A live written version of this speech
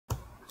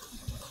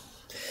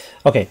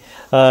Okay,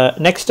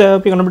 next we're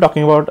going to be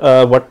talking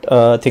about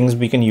what things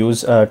we can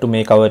use to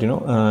make our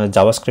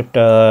JavaScript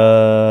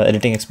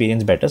editing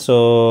experience better.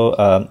 So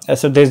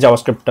so there's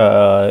JavaScript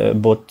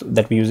both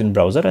that we use in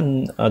browser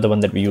and the one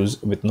that we use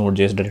with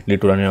Node.js directly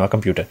to run in our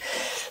computer.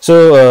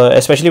 So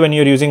especially when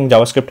you're using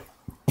JavaScript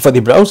for the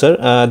browser,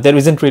 there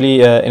isn't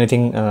really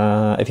anything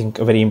I think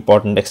very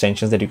important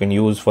extensions that you can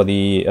use for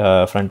the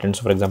front end.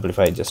 So for example, if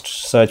I just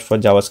search for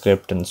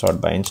JavaScript and sort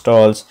by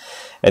installs,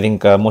 I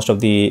think most of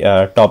the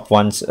top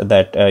ones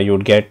that you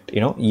would get,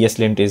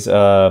 ESLint is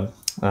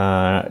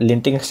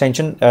linting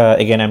extension.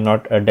 Again, I'm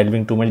not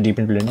delving too much deep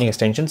into linting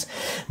extensions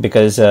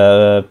because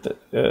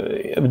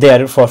they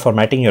are for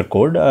formatting your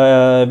code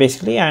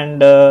basiclint,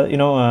 and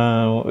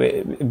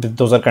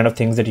those are kind of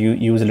things that you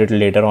use a little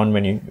later on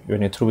when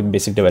you're through with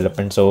basic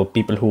development. So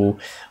people who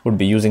would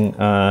be using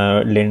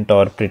lint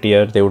or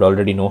prettier, they would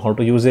already know how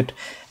to use it.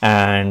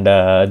 And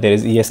there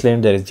is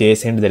ESLint, there is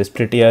JSint, there is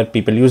prettier.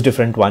 People use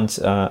different ones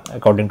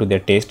according to their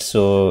taste,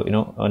 so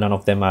none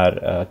of them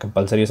are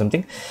compulsory or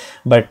something.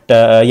 But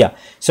yeah,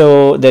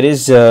 so there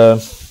is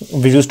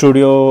Visual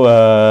Studio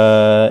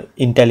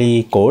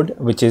IntelliCode,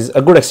 which is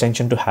a good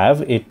extension to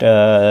have. It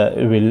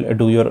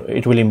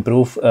will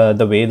improve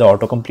the way the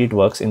autocomplete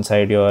works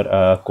inside your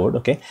code.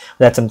 Okay,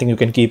 that's something you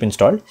can keep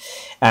installed.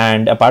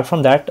 And apart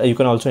from that, you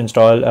can also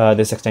install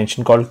this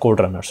extension called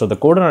CodeRunner. So the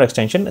CodeRunner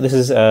extension, this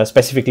is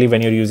specifically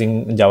when you're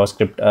using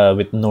JavaScript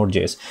with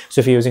Node.js.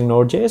 So if you're using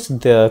Node.js,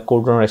 the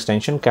CodeRunner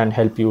extension can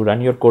help you run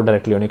your code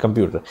directly on your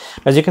computer.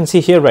 As you can see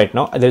here right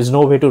now, there is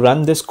no way to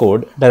run this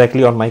code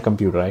directly on my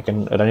computer. I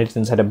can run it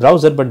inside a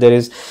browser, but there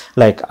is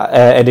like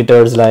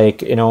editors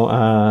like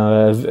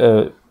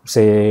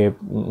say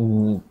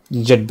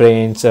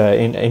JetBrains,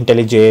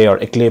 IntelliJ or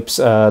Eclipse,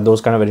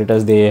 those kind of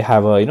editors, they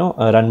have a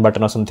a run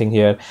button or something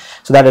here.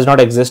 So that does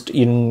not exist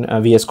in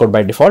VS Code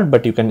by default,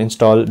 but you can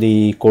install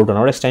the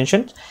CodeRunner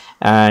extension.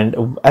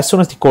 And as soon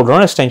as the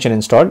CodeRunner extension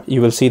installed,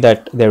 you will see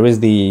that there is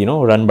the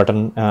run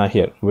button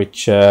here,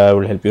 which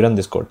will help you run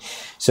this code.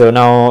 So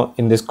now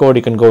in this code,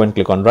 you can go and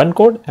click on run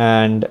code,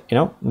 and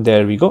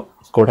there we go,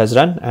 code has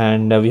run,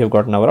 and we have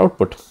gotten our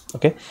output.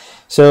 Okay,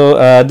 so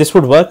this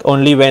would work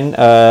only when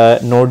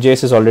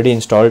Node.js is already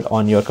installed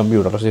on your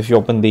computer. So if you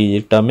open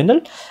the terminal,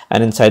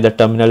 and inside the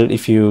terminal,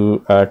 if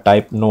you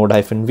type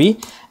node-v,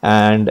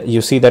 and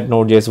you see that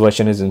Node.js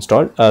version is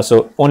installed.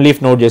 So only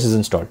if Node.js is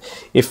installed.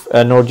 If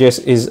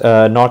Node.js is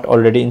not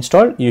already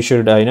installed, you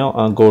should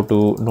go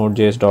to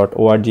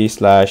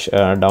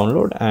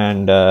nodejs.org/download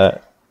and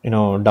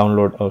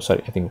download. Oh,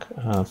 sorry, I think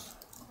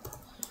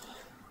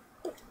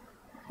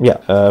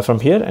from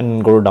here,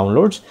 and go to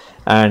downloads,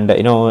 and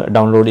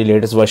download the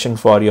latest version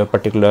for your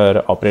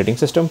particular operating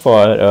system.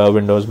 For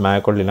Windows,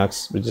 Mac or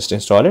Linux, we just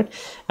install it.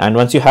 And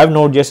once you have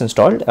Node.js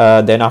installed,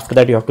 then after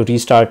that you have to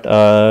restart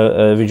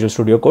Visual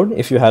Studio Code.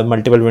 If you have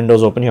multiple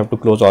windows open, you have to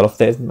close all of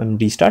them and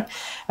restart,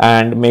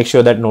 and make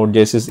sure that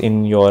Node.js is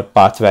in your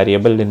path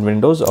variable in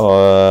Windows,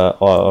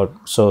 or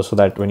so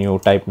that when you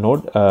type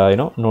node,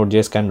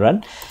 Node.js can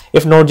run.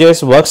 If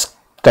Node.js works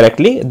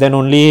correctly, then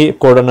only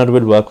CodeRunner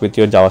will work with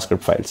your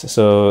JavaScript files.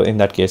 So in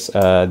that case,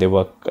 they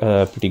work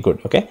pretty good.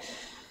 Okay,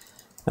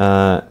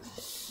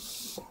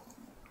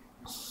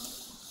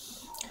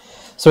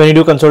 so when you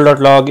do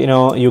console.log,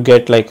 you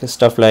get like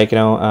stuff like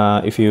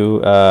if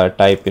you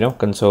type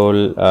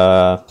console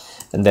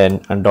and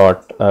then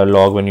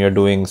 .log when you're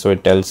doing, so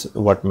it tells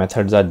what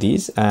methods are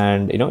these,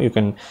 and you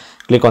can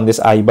click on this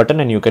I button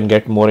and you can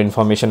get more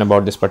information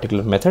about this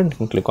particular method. You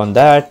can click on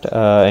that,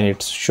 and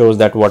it shows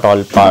that what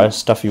all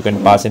stuff you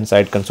can pass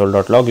inside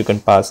console.log. You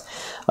can pass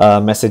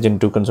message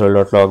into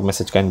console.log.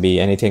 Message can be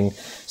anything.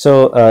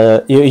 So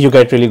you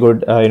get really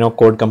good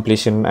code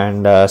completion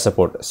and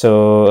support.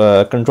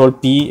 So control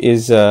P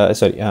is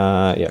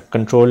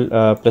control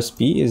plus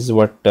P is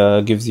what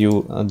gives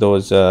you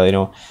those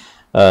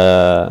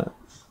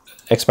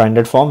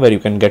expanded form where you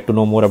can get to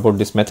know more about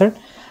this method.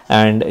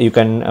 And you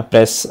can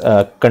press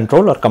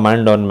control or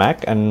command on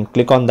Mac and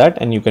click on that,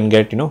 and you can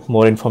get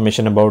more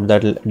information about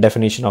that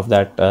definition of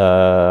that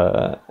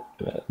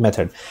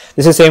method.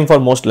 This is same for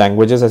most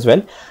languages as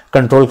well.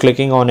 Control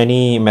clicking on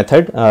any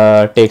method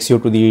takes you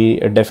to the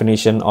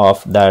definition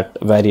of that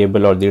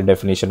variable or the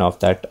definition of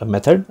that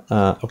method.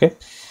 Okay,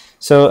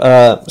 so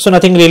so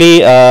nothing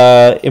really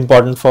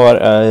important for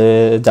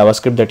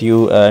JavaScript that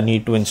you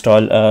need to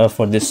install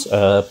for this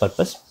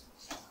purpose.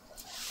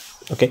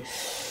 Okay.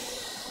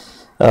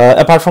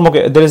 Apart from,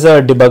 there is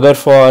a debugger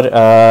for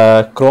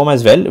Chrome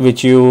as well,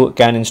 which you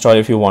can install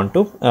if you want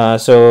to.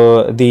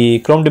 So the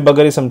Chrome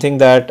debugger is something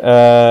that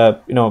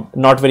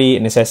not very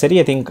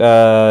necessary. I think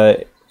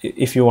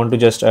if you want to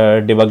just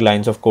debug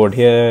lines of code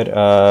here,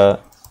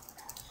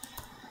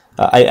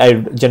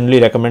 I generally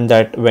recommend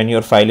that when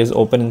your file is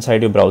open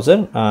inside your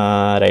browser,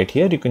 right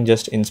here, you can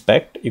just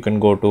inspect. You can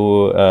go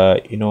to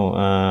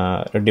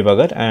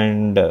debugger,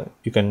 and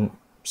you can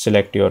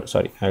select your.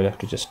 Sorry, I will have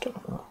to just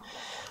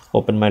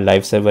open my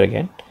live server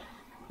again,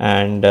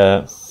 and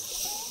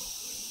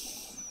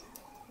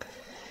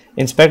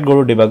inspect,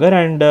 go to debugger,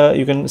 and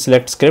you can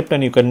select script,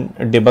 and you can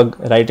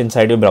debug right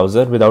inside your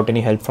browser without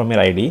any help from your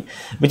IDE,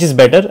 which is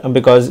better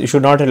because you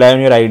should not rely on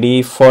your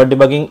IDE for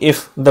debugging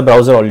if the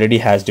browser already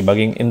has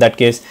debugging. In that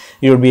case,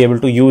 you would be able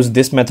to use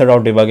this method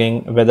of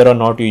debugging whether or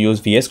not you use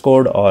VS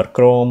Code or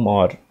Chrome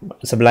or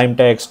Sublime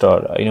Text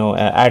or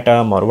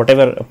Atom or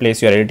whatever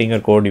place you are editing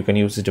your code. You can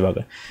use this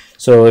debugger.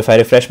 So if I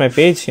refresh my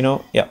page,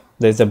 yeah,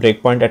 there's a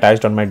breakpoint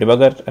attached on my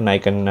debugger, and I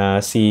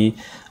can see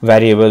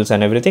variables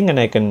and everything, and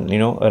I can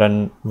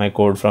run my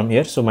code from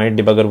here. So my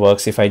debugger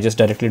works if I just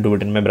directly do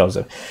it in my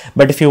browser.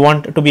 But if you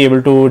want to be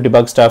able to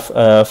debug stuff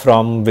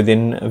from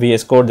within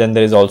VS Code, then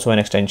there is also an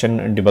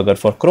extension debugger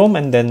for Chrome,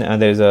 and then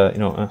there is a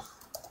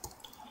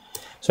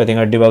so I think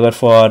a debugger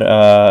for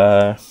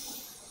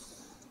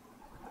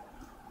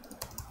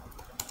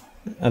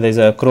there's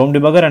a Chrome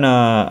debugger and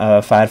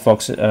a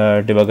Firefox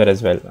debugger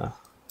as well.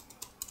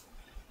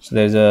 So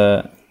there's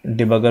a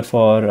debugger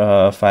for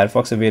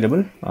Firefox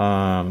available.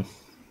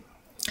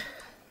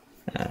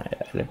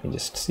 Let me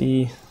just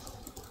see.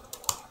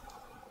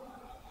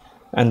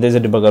 And there's a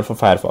debugger for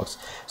Firefox.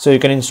 So you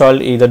can install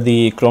either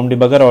the Chrome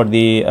debugger or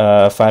the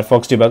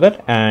Firefox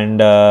debugger, and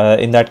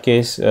in that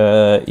case,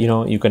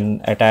 you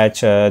can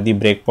attach the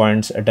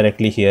breakpoints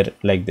directly here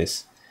like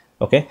this.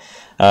 Okay,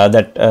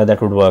 that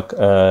would work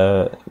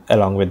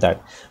along with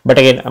that. But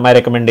again, my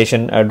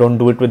recommendation, don't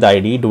do it with the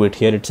IDE, do it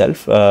here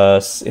itself.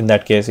 In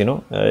that case,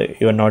 you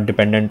are not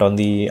dependent on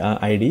the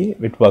IDE.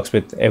 It works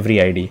with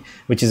every IDE,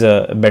 which is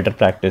a better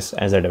practice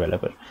as a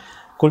developer.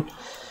 Cool.